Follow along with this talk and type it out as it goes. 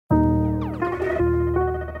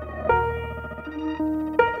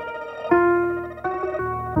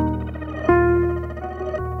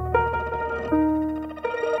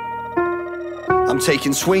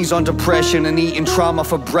taking swings on depression and eating trauma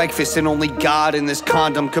for breakfast, and only God in this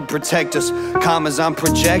condom could protect us. Commas I'm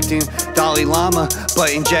projecting, Dalai Lama,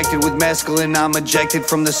 but injected with mescaline. I'm ejected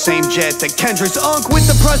from the same jet that Kendrick's unk with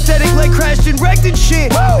the prosthetic leg crashed and wrecked and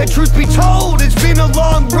shit. And truth be told, it's been a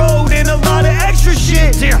long road and a lot of extra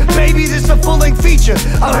shit. Baby, this a full-length feature.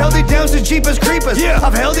 I've held it down since Jeepers Creepers.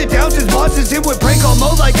 I've held it down since bosses hit with break all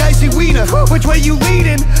mode like Icy Wiener. Which way you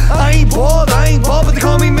leading? I ain't bald, but they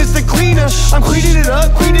call me Mr. Cleaner. I'm cleaning it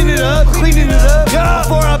up, cleaning it up, cleaning it up.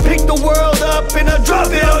 Before I pick the world up and I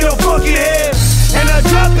drop it on your fucking head. And I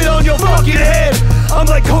drop it on your fucking head. I'm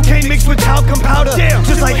like cocaine mixed with talcum powder.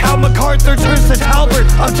 Just like how MacArthur turns to Talbert.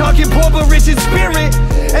 I'm talking poor but rich in spirit,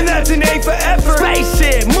 and that's an A for effort.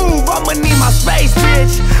 Spaceship, move, I'ma need my space,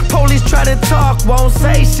 bitch. Police try to talk, won't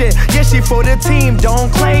say shit. Yeah, she for the team,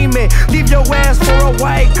 don't claim it. Leave your ass for a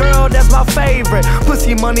white girl, that's my favorite.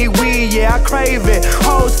 Pussy, money, weed, yeah, I crave it.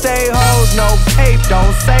 Hoes stay hoes, no cape,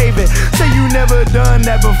 don't save it. Say you never done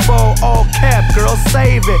that before, all cap, girl,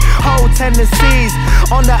 save it. Whole tendencies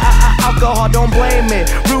on the alcohol, don't blame it.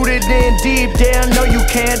 Rooted in deep down, no you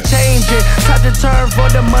can't change it. Time to turn for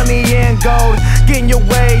the money and gold. Get in your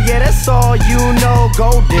way, yeah, that's all you know.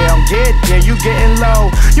 Go down, get there, you getting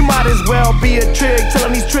low. You might as well be a trick,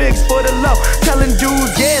 telling these tricks for the low. Telling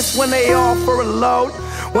dudes yes when they offer a load.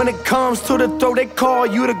 When it comes to the throat, they call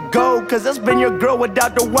you to go. Cause that's been your girl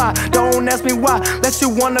without the why. Don't ask me why, unless you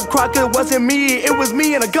wanna cry. Cause it wasn't me, it was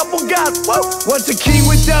me and a couple guys. Whoa. What's a king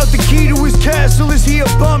without the key to his castle? Is he a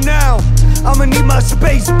bum now? I'ma need my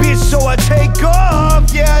space, bitch, so I take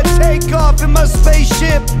off. Yeah, I take off in my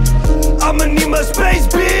spaceship. I'ma need my space,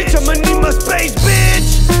 bitch. I'ma need my space,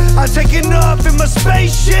 bitch. I'm taking off in my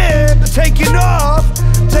spaceship. Taking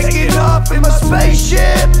off in my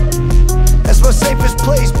spaceship. That's my safest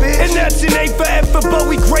place, bitch. And that's an A for effort, but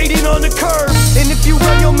we grading on the curb. And if you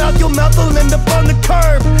run your mouth will end up on the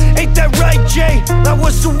curb. Ain't that right, Jay? Now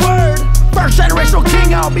what's the word? First generational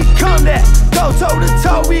king, I'll become that. Go toe to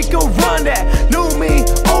toe, we gon' run that. New me,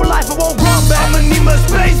 old life, I won't run back. I'ma need my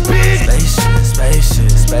space, bitch.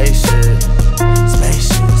 Spaceship, spaceship, spaceship,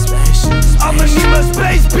 spaceship, spaceship. I'ma need my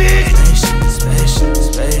space, bitch. Spaceship, spaceship.